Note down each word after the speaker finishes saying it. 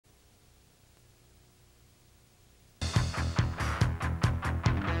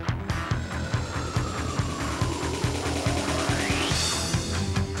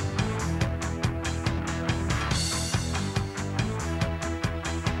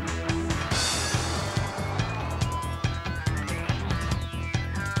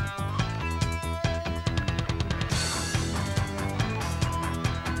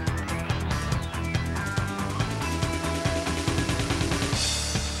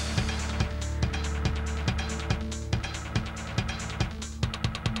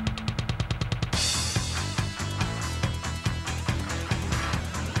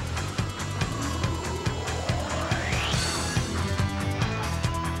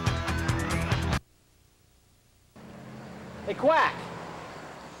Hey, Quack.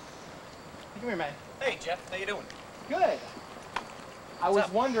 Come here, man. Hey, Jeff. How you doing? Good. I was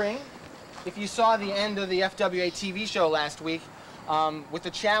wondering if you saw the end of the FWA TV show last week with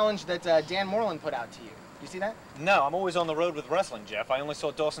the challenge that Dan Moreland put out to you. You see that? No, I'm always on the road with wrestling, Jeff. I only saw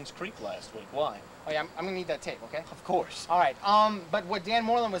Dawson's Creek last week. Why? Oh, yeah, I'm gonna need that tape, okay? Of course. All right, but what Dan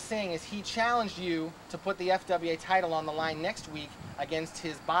Moreland was saying is he challenged you to put the FWA title on the line next week against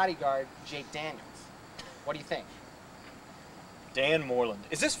his bodyguard, Jake Daniels. What do you think? Dan Moreland.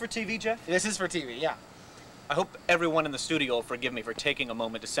 Is this for TV, Jeff? This is for TV, yeah. I hope everyone in the studio will forgive me for taking a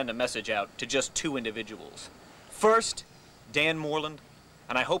moment to send a message out to just two individuals. First, Dan Moreland,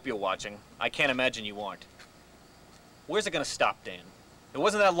 and I hope you're watching. I can't imagine you aren't. Where's it gonna stop, Dan? It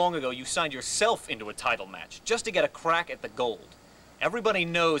wasn't that long ago you signed yourself into a title match just to get a crack at the gold. Everybody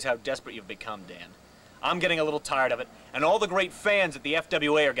knows how desperate you've become, Dan. I'm getting a little tired of it, and all the great fans at the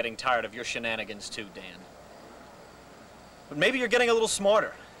FWA are getting tired of your shenanigans too, Dan. But maybe you're getting a little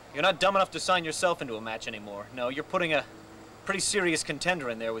smarter. You're not dumb enough to sign yourself into a match anymore. No, you're putting a pretty serious contender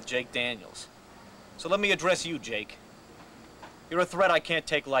in there with Jake Daniels. So let me address you, Jake. You're a threat I can't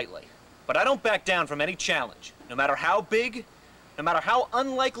take lightly. But I don't back down from any challenge, no matter how big, no matter how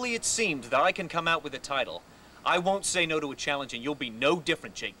unlikely it seems that I can come out with a title. I won't say no to a challenge, and you'll be no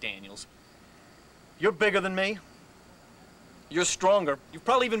different, Jake Daniels. You're bigger than me. You're stronger. You've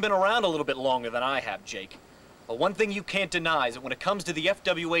probably even been around a little bit longer than I have, Jake. But one thing you can't deny is that when it comes to the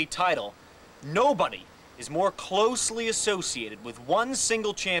FWA title, nobody is more closely associated with one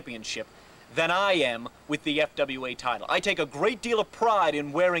single championship than I am with the FWA title. I take a great deal of pride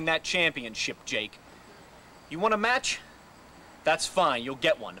in wearing that championship, Jake. You want a match? That's fine, you'll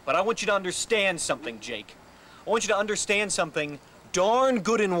get one. But I want you to understand something, Jake. I want you to understand something darn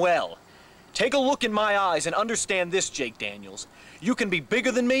good and well. Take a look in my eyes and understand this, Jake Daniels. You can be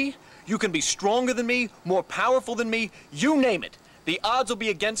bigger than me, you can be stronger than me, more powerful than me, you name it. The odds will be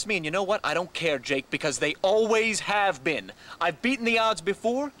against me, and you know what? I don't care, Jake, because they always have been. I've beaten the odds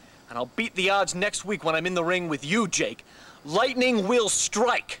before, and I'll beat the odds next week when I'm in the ring with you, Jake. Lightning will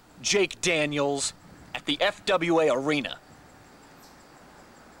strike, Jake Daniels, at the FWA Arena.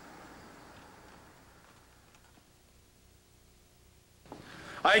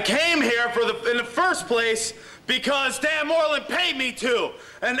 I came here in the first place because Dan Moreland paid me to.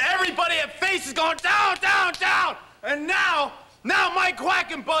 And everybody at Face is going down, down, down. And now Mike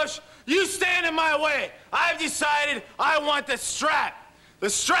Quackenbush, you stand in my way. I've decided I want the strap. The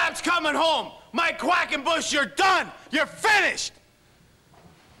strap's coming home. Mike Quackenbush, you're done. You're finished.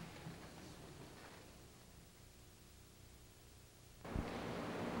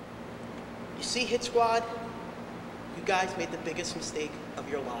 You see, Hit Squad? You guys made the biggest mistake of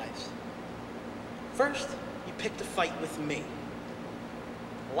your lives. First, you picked a fight with me.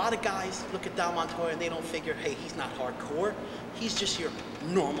 A lot of guys look at Don Montoya and they don't figure, hey, he's not hardcore. He's just your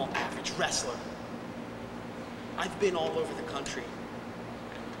normal, average wrestler. I've been all over the country.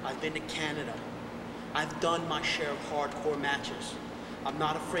 I've been to Canada. I've done my share of hardcore matches. I'm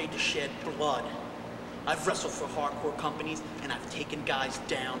not afraid to shed blood. I've wrestled for hardcore companies and I've taken guys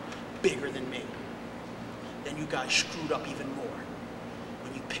down bigger than me. Then you guys screwed up even more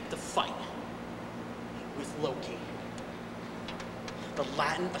when you picked a fight with Low Ki, the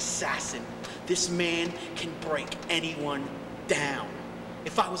Latin assassin. This man can break anyone down.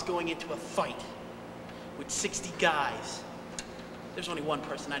 If I was going into a fight with 60 guys, there's only one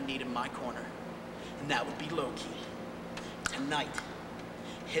person I need in my corner, and that would be Low Ki. Tonight,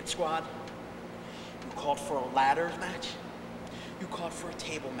 Hit Squad, you called for a ladder match, you called for a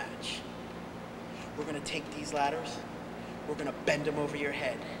table match. We're gonna take these ladders, we're gonna bend them over your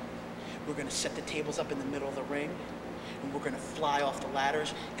head. We're gonna set the tables up in the middle of the ring, and we're gonna fly off the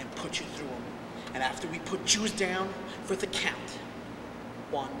ladders and put you through them. And after we put you down for the count,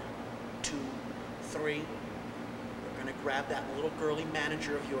 1, 2, 3, we're gonna grab that little girly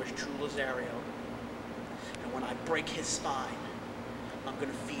manager of yours, True Luzario, and when I break his spine, I'm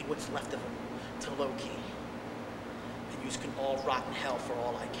gonna feed what's left of him to Low Ki. And you can all rot in hell for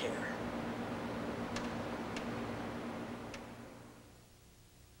all I care.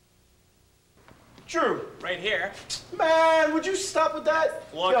 Drew. Right here. Man, would you stop with that?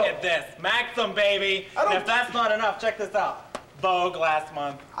 Look at this. Maxim, baby. And if that's not enough, check this out. Vogue last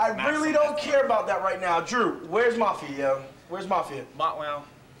month. I really don't care about that right now. Drew, where's Mafia, yo? Where's Mafia? Well,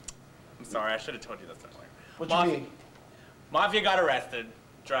 I'm sorry. I should have told you this earlier. What do you mean? Mafia got arrested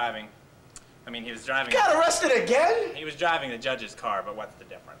driving. I mean, he was driving. Got arrested again? He was driving the judge's car, but what's the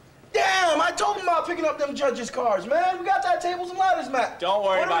difference? Damn, I told him about picking up them judges' cars, man. We got that tables and ladders, Matt. Don't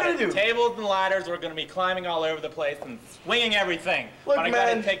worry about it. Do? Tables and ladders, we're going to be climbing all over the place and swinging everything. Look, but I man.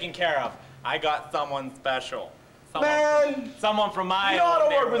 got it taken care of. I got someone special. Someone from my You know I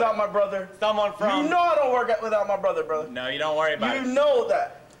don't work without my brother. Someone from... You know I don't work without my brother, brother. No, you don't worry about it. You know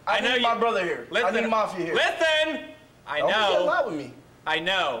that. I need my brother here. Listen, I need Mafia here. Listen! I know. Don't get loud with me. I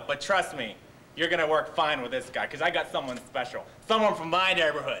know, but trust me, you're gonna work fine with this guy, because I got someone special. Someone from my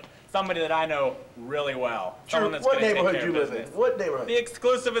neighborhood. Somebody that I know really well. True. What neighborhood you live in? What neighborhood? The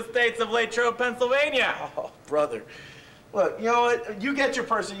exclusive estates of Latrobe, Pennsylvania. Oh, brother. Look, you know what? You get your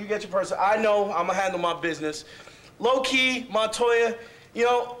person, you get your person. I know I'm gonna handle my business. Low Ki, Montoya, you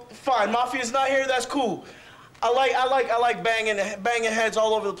know, fine. Mafia's not here, that's cool. I like banging heads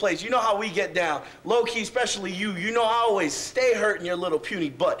all over the place. You know how we get down. Low Ki, especially you. You know I always stay hurting your little puny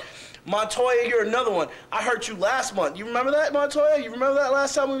butt. Montoya, you're another one. I hurt you last month. You remember that, Montoya? You remember that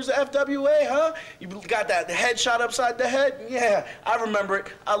last time we was at FWA, huh? You got that head shot upside the head? Yeah, I remember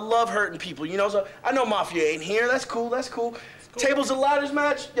it. I love hurting people, you know? So I know Mafia ain't here. That's cool, that's cool. Tables and ladders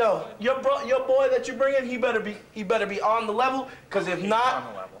match, yo, your boy that you're bringing, he better be on the level, because if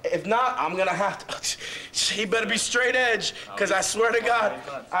not, I'm gonna have to. He better be straight edge, because I swear to God,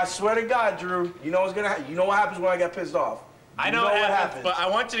 Drew, you know what's gonna happen. You know what happens when I get pissed off. I know what happens, but I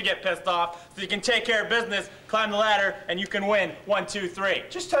want you to get pissed off so you can take care of business, climb the ladder, and you can win 1, 2, 3.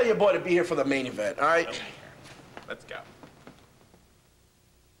 Just tell your boy to be here for the main event, all right? Okay. Let's go.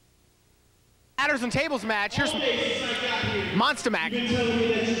 Ladders and tables match. Here's Monsta Mack. You've been telling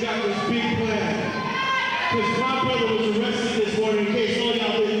me that you got this big plan. Because my brother was arrested this morning, in case all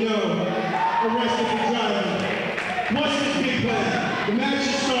y'all didn't know. Arrested for driving. What's this big plan? The match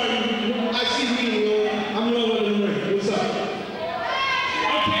is starting. I see me, I'm low in the ring. What's up?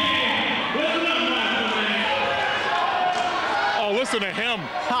 Okay, listen up, man. Oh, listen to him.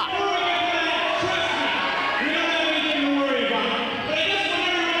 Ha.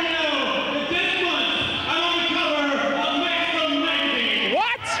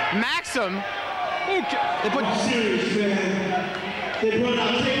 Maxim. They put serious, man. They brought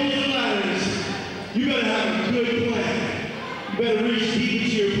out tables and ladders. You better have a good plan. You better reach deep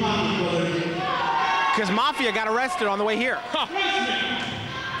into your pocket, brother. Because Mafia got arrested on the way here. Huh.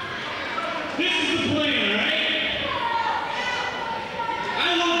 This is the plan, right? I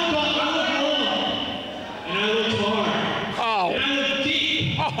look long, and I look hard. Oh. And I look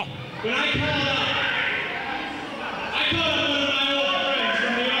deep. Oh. When I call up,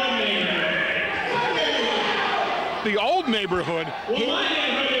 the old neighborhood. Well, my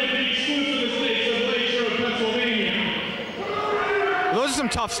neighborhood is the exclusive estates of Latrobe, Pennsylvania. Those are some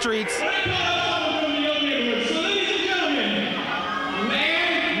tough streets. But I call out someone from the old neighborhood. So, ladies and gentlemen,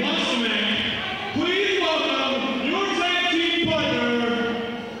 man, Monsta Mack, please welcome your tag team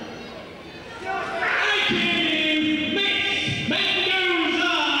partner, I can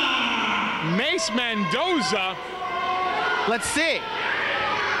Mendoza. Mace Mendoza. Let's see.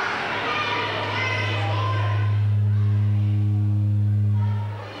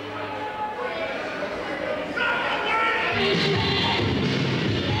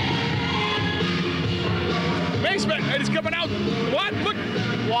 And he's coming out. What? Look.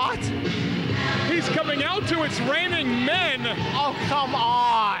 What? He's coming out to its reigning men. Oh, come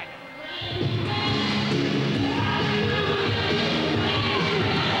on.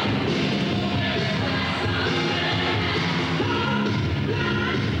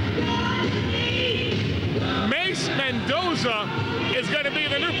 Mace Mendoza is going to be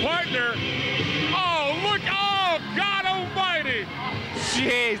the new partner. Oh, look. Oh, God almighty.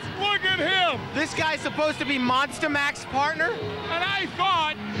 Jeez. Look at him. This guy's supposed to be Monsta Mack's partner? And I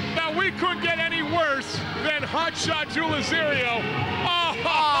thought that we couldn't get any worse than Hotshot Luzario.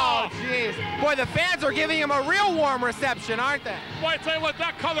 Oh, jeez. Boy, the fans are giving him a real warm reception, aren't they? Boy, I tell you what,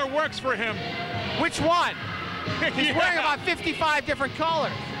 that color works for him. Which one? He's wearing about 55 different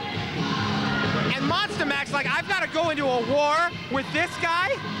colors. And Monsta Mack's like, I've got to go into a war with this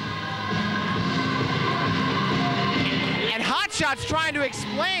guy? And Hotshot's trying to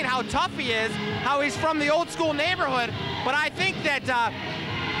explain how tough he is, how he's from the old school neighborhood. But I think that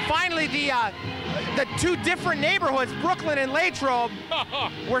finally the two different neighborhoods, Brooklyn and Latrobe,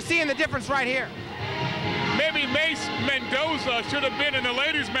 we're seeing the difference right here. Maybe Mace Mendoza should have been in the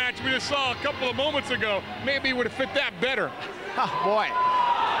ladies' match we just saw a couple of moments ago. Maybe he would have fit that better. Oh, boy.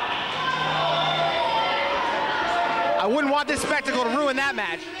 I wouldn't want this spectacle to ruin that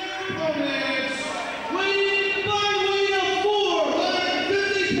match.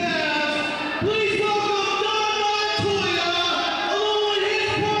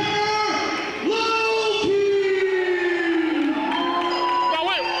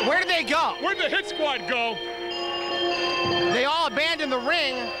 Where'd the hit squad go? They all abandoned the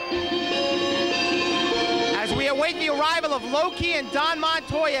ring as we await the arrival of Low Ki and Don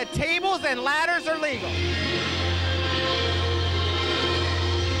Montoya. Tables and ladders are legal.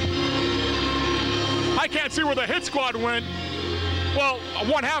 I can't see where the hit squad went. Well,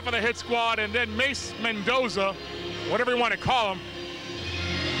 one half of the hit squad, and then Mace Mendoza, whatever you want to call him.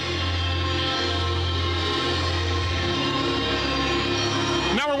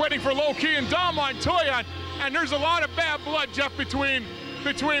 Now we're waiting for Low Ki and Don Montoya, and there's a lot of bad blood, Jeff, between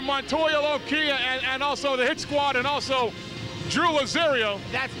Montoya, Low Ki, and also the hit squad, and also Drew Luzario.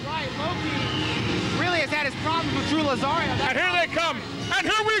 That's right. Low Ki really has had his problems with Drew Luzario. And here they come. And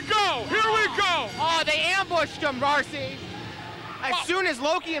here we go. Here we go. Oh, they ambushed him, Marcy. As soon as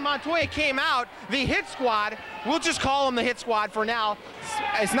Low Ki and Montoya came out, the hit squad, we'll just call them the hit squad for now.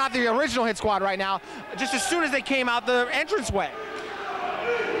 It's not the original hit squad right now. Just as soon as they came out the entranceway.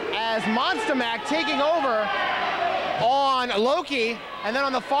 As Monsta Mack taking over on Low Ki, and then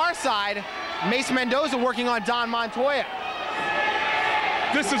on the far side, Mace Mendoza working on Don Montoya.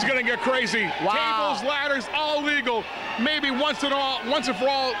 This is gonna get crazy. Wow. Tables, ladders, all legal. Maybe once and for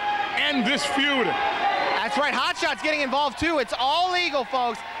all, end this feud. That's right, Hot Shot's getting involved too. It's all legal,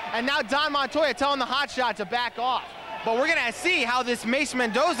 folks. And now Don Montoya telling the Hot Shot to back off. But we're gonna see how this Mace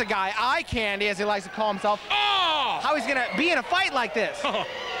Mendoza guy, Eye Candy as he likes to call himself, how he's gonna be in a fight like this.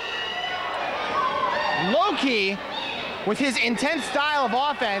 Low Ki, with his intense style of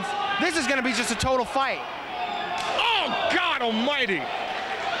offense, this is gonna be just a total fight. Oh, God almighty.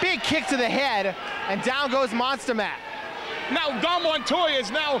 Big kick to the head, and down goes Monsta Mack. Now Don Montoya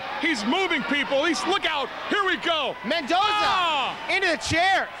is he's moving people. Look out, here we go. Mendoza into the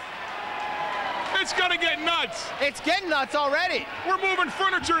chair. It's gonna get nuts. It's getting nuts already. We're moving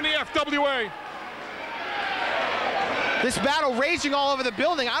furniture in the FWA. This battle raging all over the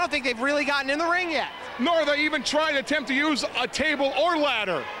building. I don't think they've really gotten in the ring yet. Nor are they even trying to attempt to use a table or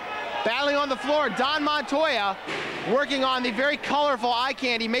ladder. Battling on the floor, Don Montoya working on the very colorful eye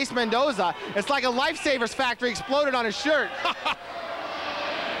candy Mace Mendoza. It's like a Lifesavers factory exploded on his shirt.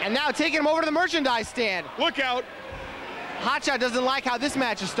 And now taking him over to the merchandise stand. Look out. Hotshot doesn't like how this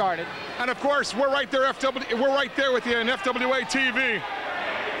match has started. And of course, we're right there with you in FWA TV.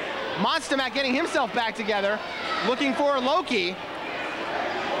 Monsta Mack getting himself back together, looking for Low Ki.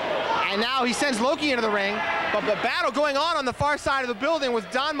 And now he sends Low Ki into the ring. But the battle going on the far side of the building with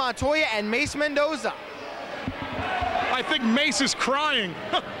Don Montoya and Mace Mendoza. I think Mace is crying.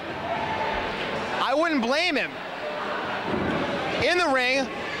 I wouldn't blame him. In the ring,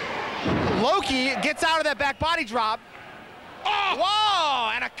 Low Ki gets out of that back body drop. Oh!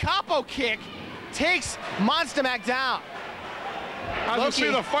 Whoa! And a capo kick takes Monsta Mack down. As you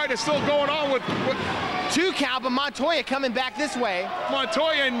see, the fight is still going on with 2 count, but Montoya coming back this way.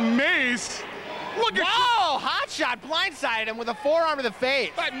 Montoya and Mace. Look at Whoa! Hotshot blindsided him with a forearm to the face.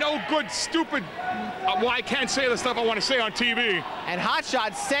 That no good, stupid. Well, I can't say the stuff I want to say on TV. And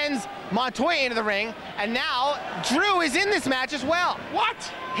Hotshot sends Montoya into the ring, and now Drew is in this match as well. What?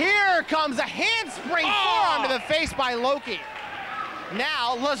 Here comes a handspring forearm to the face by Low Ki.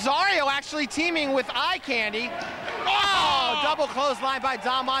 Now Luzario actually teaming with Eye Candy. Oh! Double clothesline by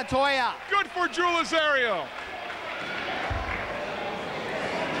Don Montoya. Good for Drew Luzario.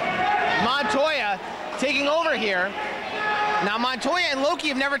 Montoya taking over here. Now Montoya and Low Ki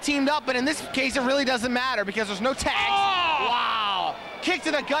have never teamed up, but in this case it really doesn't matter because there's no tags. Oh! Wow! Kick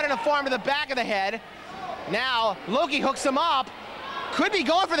to the gut and a forearm to the back of the head. Now Low Ki hooks him up. Could be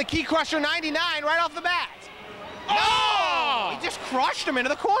going for the Key Crusher 99 right off the bat. Oh! No! He just crushed him into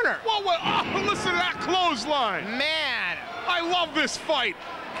the corner. Whoa, what? Oh, listen to that clothesline. Man. I love this fight.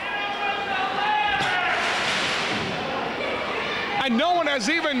 And no one has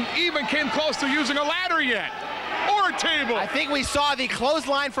even came close to using a ladder yet, or a table. I think we saw the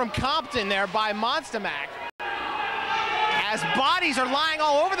clothesline from Compton there by Monsta Mack. As bodies are lying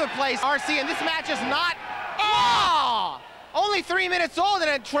all over the place, RC, and this match is not, only 3 minutes old, and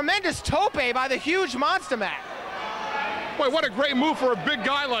a tremendous tope by the huge Monsta Mack. Boy, what a great move for a big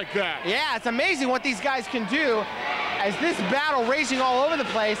guy like that. Yeah, it's amazing what these guys can do as this battle raging all over the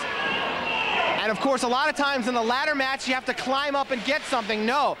place. And of course, a lot of times in the ladder match, you have to climb up and get something.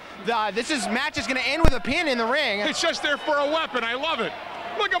 No, this match is gonna end with a pin in the ring. It's just there for a weapon, I love it.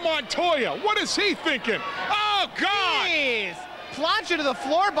 Look at Montoya, what is he thinking? Oh, God! Jeez. Plancha to the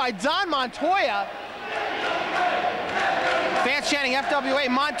floor by Don Montoya. Fans chanting FWA.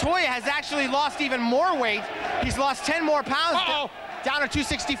 Montoya has actually lost even more weight. He's lost 10 more pounds. Down to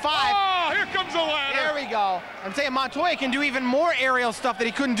 265. Oh, here comes the ladder. There we go. I'm saying Montoya can do even more aerial stuff that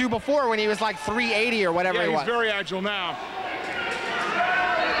he couldn't do before when he was like 380 or whatever he was. He's very agile now.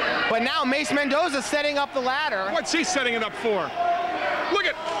 But now Mace Mendoza setting up the ladder. What's he setting it up for?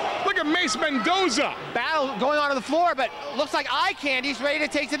 Look at Mace Mendoza. Battle going on the floor, but looks like Eye Candy's ready to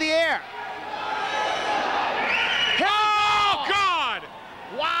take to the air. Oh, God!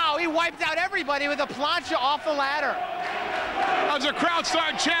 Wow, he wiped out everybody with a plancha off the ladder. As a crowd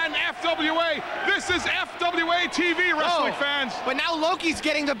started chanting FWA, this is FWA TV, wrestling fans. But now Low Ki's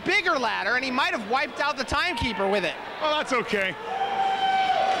getting the bigger ladder, and he might have wiped out the timekeeper with it. Oh, that's okay.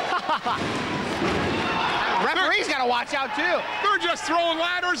 Referee's got to watch out, too. They're just throwing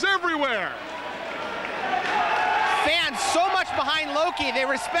ladders everywhere. Fans so much behind Low Ki. They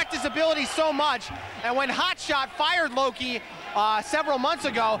respect his ability so much. And when Hotshot fired Low Ki several months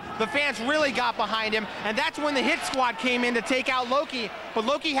ago, the fans really got behind him. And that's when the Hit Squad came in to take out Low Ki. But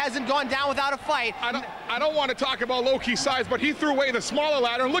Low Ki hasn't gone down without a fight. I don't want to talk about Low Ki's size, but he threw away the smaller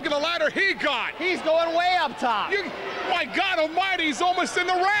ladder. And look at the ladder he got. He's going way up top. My God almighty, he's almost in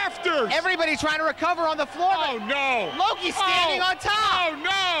the rafters. Everybody trying to recover on the floor. Oh, no. Low Ki standing on top. Oh,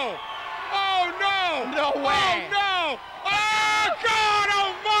 no. Oh, no. No way. Oh, no. Oh, God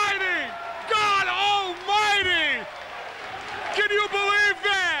almighty. God almighty. Can you believe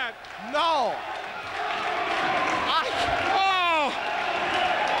that? No.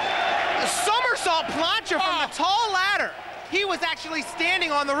 Somersault plancha from the tall ladder. He was actually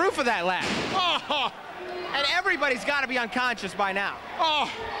standing on the roof of that ladder. And everybody's got to be unconscious by now.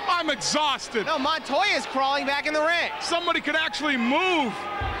 Oh, I'm exhausted. No, Montoya's crawling back in the ring. Somebody could actually move.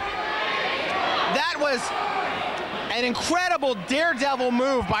 That was an incredible daredevil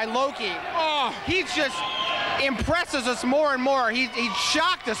move by Low Ki. Oh. He just impresses us more and more. He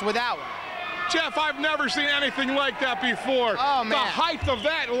shocked us with that one. Jeff, I've never seen anything like that before. Oh, man. The height of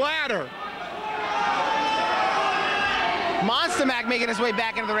that ladder. Monsta Mack making his way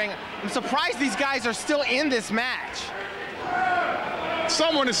back into the ring. I'm surprised these guys are still in this match.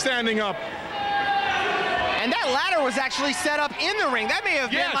 Someone is standing up. And that ladder was actually set up in the ring. That may have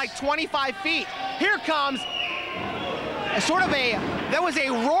been like 25 feet. Here comes that was a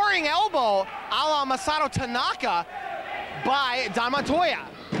roaring elbow a la Masato Tanaka by Don Montoya.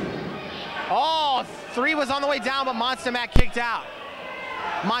 Oh, 3 was on the way down, but Monsta Mack kicked out.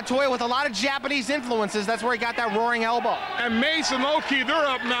 Montoya with a lot of Japanese influences. That's where he got that roaring elbow. And Mace and Low Ki, they're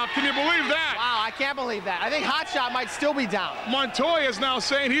up now. Can you believe that? Wow, I can't believe that. I think Hotshot might still be down. Montoya is now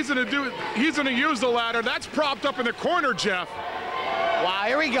saying he's gonna use the ladder. That's propped up in the corner, Jeff. Wow,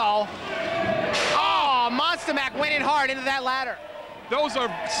 here we go. Oh, Monsta Mack went in hard into that ladder. It's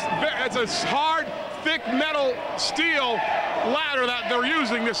a hard, thick metal steel ladder that they're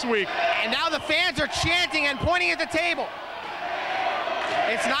using this week. And now the fans are chanting and pointing at the table.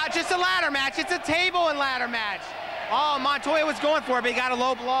 It's not just a ladder match, it's a table and ladder match. Oh, Montoya was going for it, but he got a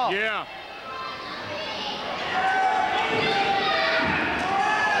low blow. Yeah.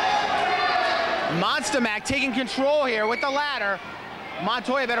 Monsta Mack taking control here with the ladder.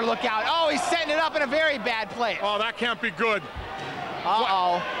 Montoya better look out. Oh, he's setting it up in a very bad place. Oh, that can't be good.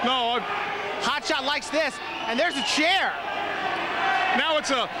 Uh-oh. No. Hotshot likes this, and there's a chair. Now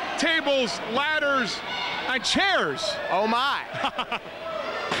it's tables, ladders, and chairs. Oh, my.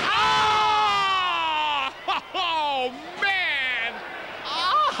 Oh, man!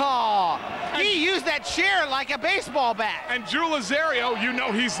 Oh! He used that chair like a baseball bat. And Drew Luzario, you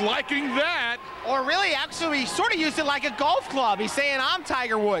know he's liking that. Or really, actually, he sort of used it like a golf club. He's saying, I'm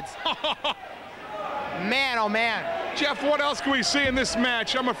Tiger Woods. Man, oh, man. Jeff, what else can we see in this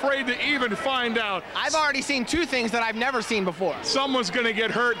match? I'm afraid to even find out. I've already seen 2 things that I've never seen before. Someone's going to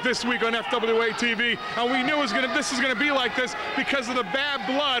get hurt this week on FWA TV, and we knew this is going to be like this because of the bad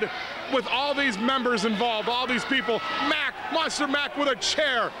blood with all these members involved, all these people. Mack, Monster Mack with a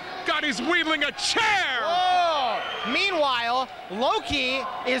chair. God, he's wheedling a chair! Oh! Meanwhile, Low Ki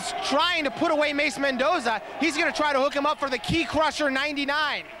is trying to put away Mace Mendoza. He's going to try to hook him up for the Key Crusher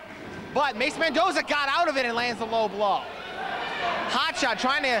 99. But Mace Mendoza got out of it and lands the low blow. Hotshot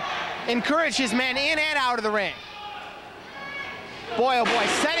trying to encourage his men in and out of the ring. Boy, oh boy,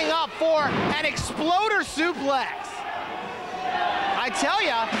 setting up for an exploder suplex. I tell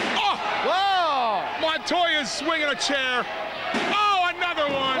ya. Oh! Whoa! Montoya's swinging a chair. Oh,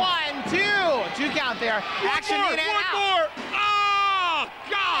 another one. 1, 2. 2 count there. Action in and out. One more. Oh,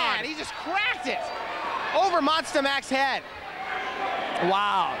 God. Man, he just cracked it over Monsta Mack's head.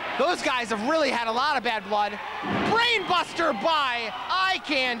 Wow, those guys have really had a lot of bad blood. Brainbuster by Eye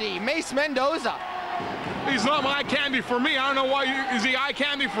Candy, Mace Mendoza. He's not eye candy for me. I don't know why. Is he eye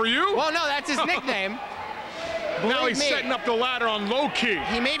candy for you? Well, no, that's his nickname. Now he's setting up the ladder on Low Ki.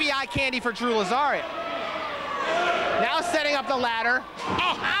 He may be eye candy for Drew Luzario. Now setting up the ladder.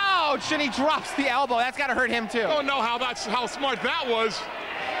 Oh. Ouch, and he drops the elbow. That's got to hurt him too. Don't know how smart that was.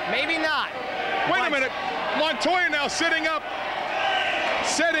 Maybe not. Wait a minute. Montoya now setting up.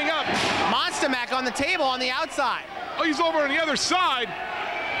 Monsta Mack on the table on the outside. Oh, he's over on the other side.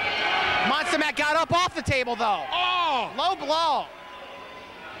 Monsta Mack got up off the table though. Oh! Low blow.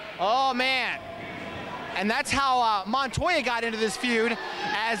 Oh, man. And that's how Montoya got into this feud,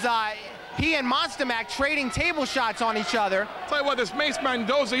 as he and Mack trading table shots on each other. Tell you what, this Mace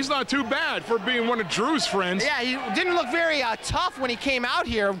Mendoza, he's not too bad for being one of Drew's friends. Yeah, he didn't look very tough when he came out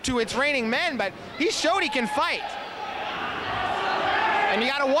here to its reigning men, but he showed he can fight. And you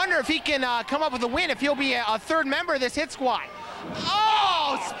got to wonder if he can come up with a win, if he'll be a third member of this hit squad.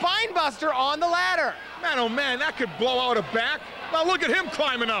 Oh, spine buster on the ladder. Man, oh man, that could blow out a back. Now look at him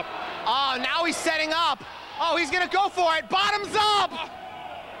climbing up. Oh, now he's setting up. Oh, he's gonna go for it. Bottoms up.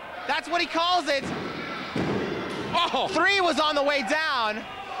 That's what he calls it. Oh. 3 was on the way down.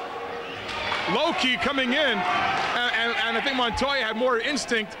 Low Ki coming in, and I think Montoya had more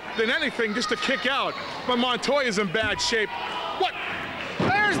instinct than anything just to kick out. But Montoya's in bad shape. What?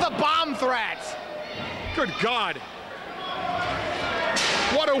 There's the bomb threat. Good God.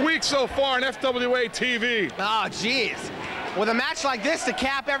 What a week so far on FWA TV. Oh, geez. With a match like this to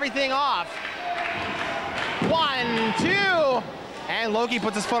cap everything off. 1, 2, and Low Ki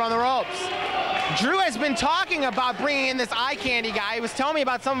puts his foot on the ropes. Drew has been talking about bringing in this eye candy guy. He was telling me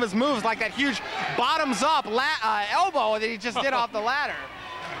about some of his moves, like that huge bottoms up elbow that he just did off the ladder.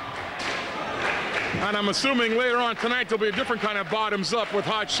 And I'm assuming later on tonight there'll be a different kind of bottoms up with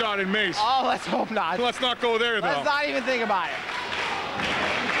Hot Shot and Mace. Oh, let's hope not. Let's not go there, though. Let's not even think about it.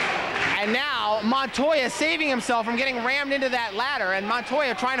 And now Montoya saving himself from getting rammed into that ladder, and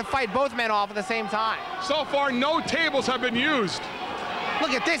Montoya trying to fight both men off at the same time. So far, no tables have been used.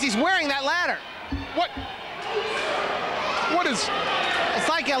 Look at this, he's wearing that ladder. What is? It's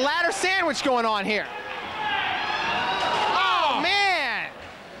like a ladder sandwich going on here. Oh, man.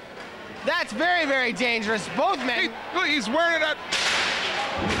 That's very, very dangerous. Both men. He's wearing it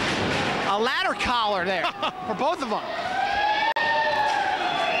a ladder collar there for both of them.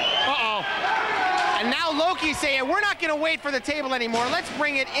 And now Low Ki's saying, we're not going to wait for the table anymore. Let's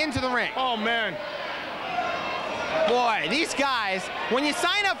bring it into the ring. Oh, man. Boy, these guys, when you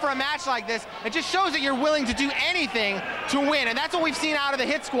sign up for a match like this, it just shows that you're willing to do anything to win. And that's what we've seen out of the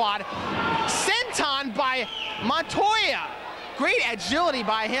hit squad. Senton by Montoya. Great agility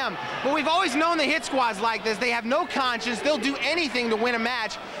by him. But we've always known the hit squads like this. They have no conscience. They'll do anything to win a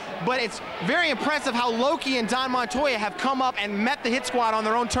match. But it's very impressive how Low Ki and Don Montoya have come up and met the hit squad on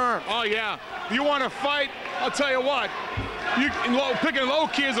their own terms. Oh, yeah. You want to fight? I'll tell you what. Picking Low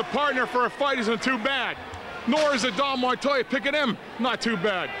Ki as a partner for a fight isn't too bad. Nor is it Don Montoya picking him. Not too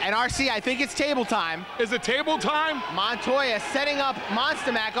bad. And RC, I think it's table time. Is it table time? Montoya setting up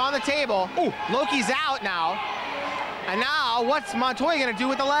Mack on the table. Ooh. Low Ki's out now. And now, what's Montoya going to do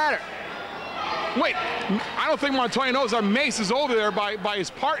with the ladder? Wait, I don't think Montoya knows that Mace is over there by his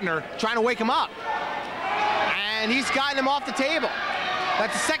partner. Trying to wake him up. And he's gotten him off the table.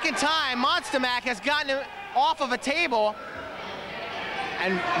 That's the second time Mack has gotten him off of a table.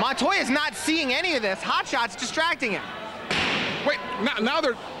 And Montoya's not seeing any of this. Hot Shot's distracting him. Wait, now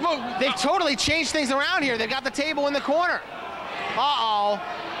they're... Look, they've totally changed things around here. They've got the table in the corner. Uh-oh.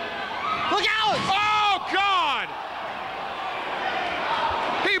 Look out! Oh, God!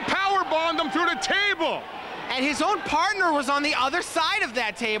 He powerbombed him through the table. And his own partner was on the other side of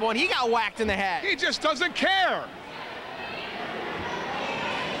that table, and he got whacked in the head. He just doesn't care.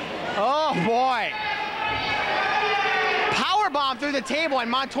 Oh, boy. Powerbomb through the table, and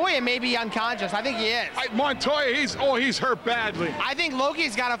Montoya may be unconscious. I think he is. Montoya, he's hurt badly. I think Low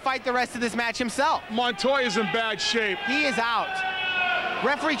Ki's got to fight the rest of this match himself. Montoya's in bad shape. He is out.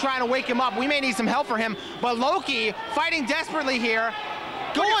 Referee trying to wake him up. We may need some help for him, but Low Ki fighting desperately here.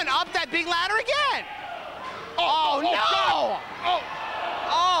 Going up that big ladder again. Oh, no!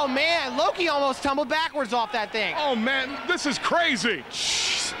 Oh, man, Low Ki almost tumbled backwards off that thing. Oh, man, this is crazy.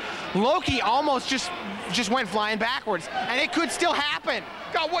 Low Ki almost just went flying backwards, and it could still happen.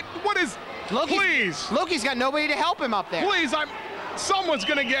 God, what is... Please. Low Ki's got nobody to help him up there. Please, someone's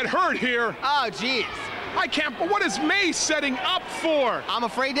gonna get hurt here. Oh, geez. I can't, but what is Mace setting up for? I'm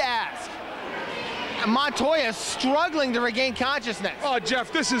afraid to ask. Montoya struggling to regain consciousness. Oh,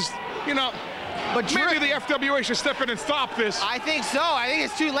 Jeff, this is, but maybe the FWA should step in and stop this. I think so. I think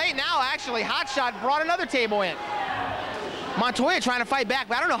it's too late now, actually. Hot Shot brought another table in. Montoya trying to fight back,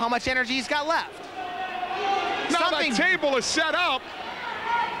 but I don't know how much energy he's got left. Now that table is set up.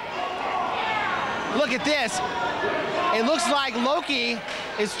 Look at this. It looks like Low Ki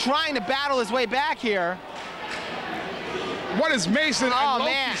is trying to battle his way back here. What is Mason and Low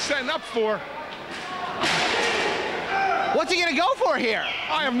Ki setting up for? What's he gonna go for here?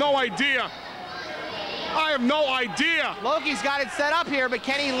 I have no idea. I have no idea. Low Ki's got it set up here, but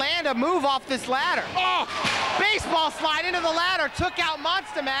can he land a move off this ladder? Oh! Baseball slide into the ladder, took out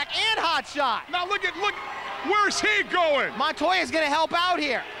Monsta Mack and Hot Shot. Now look. Where's he going? Montoya's gonna help out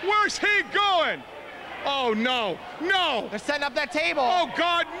here. Where's he going? Oh, no, no. They're setting up that table. Oh,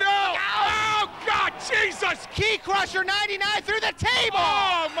 God, no. Oh, God, Jesus. Key Crusher 99 through the table.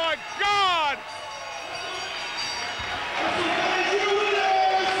 Oh, my God.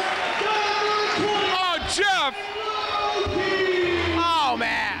 Oh, Jeff. Oh,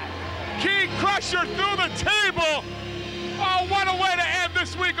 man. Key Crusher through the table. Oh, what a way to end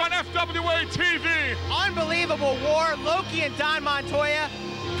this week on FWA TV. Unbelievable war. Low Ki and Don Montoya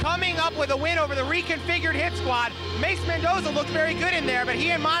coming up with a win over the reconfigured Hit Squad. Mace Mendoza looked very good in there, but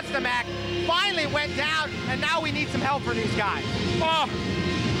he and Monsta Mack finally went down, and now we need some help for these guys. Oh,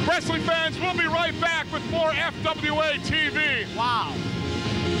 wrestling fans, we'll be right back with more FWA TV. Wow.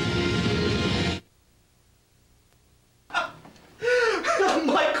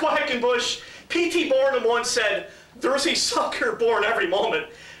 Mike Quackenbush, P.T. Barnum once said, "There's a sucker born every moment,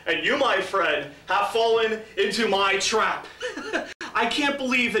 and you, my friend, have fallen into my trap." I can't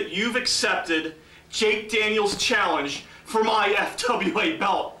believe that you've accepted Jake Daniels' challenge for my FWA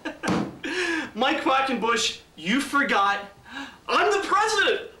belt. Mike Quackenbush, you forgot I'm the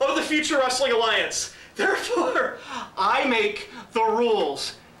president of the Future Wrestling Alliance. Therefore, I make the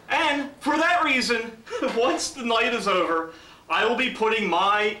rules. And for that reason, once the night is over, I will be putting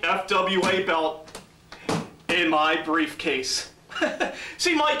my FWA belt in my briefcase.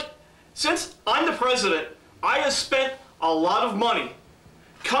 See, Mike, since I'm the president, I have spent a lot of money.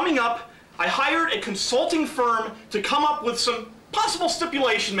 Coming up, I hired a consulting firm to come up with some possible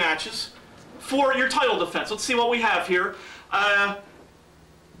stipulation matches for your title defense. Let's see what we have here. A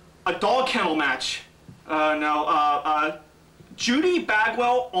dog kennel match. Judy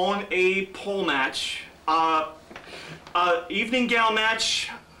Bagwell on a pole match. Evening gown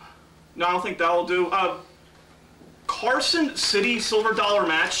match. No, I don't think that'll do. Carson City Silver Dollar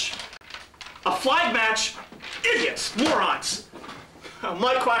match. A flag match. Idiots, morons.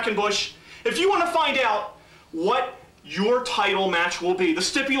 Mike Quackenbush, if you want to find out what your title match will be, the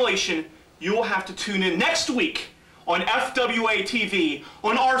stipulation, you will have to tune in next week on FWA TV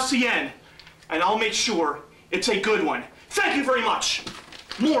on RCN, and I'll make sure it's a good one. Thank you very much,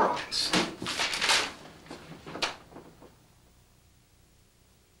 morons.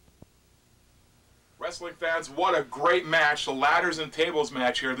 Wrestling fans, what a great match, the ladders and tables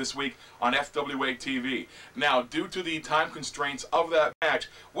match here this week on FWA TV. Now, due to the time constraints of that match,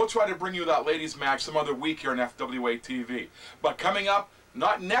 we'll try to bring you that ladies match some other week here on FWA TV. But coming up,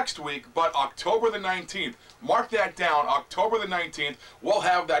 not next week, but October the 19th, mark that down, October the 19th, we'll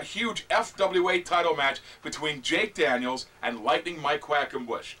have that huge FWA title match between Jake Daniels and Lightning Mike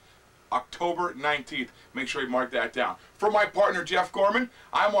Quackenbush. October 19th. Make sure you mark that down. For my partner, Jeff Gorman,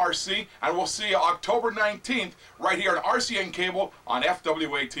 I'm RC, and we'll see you October 19th right here on RCN Cable on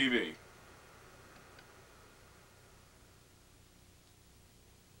FWA TV.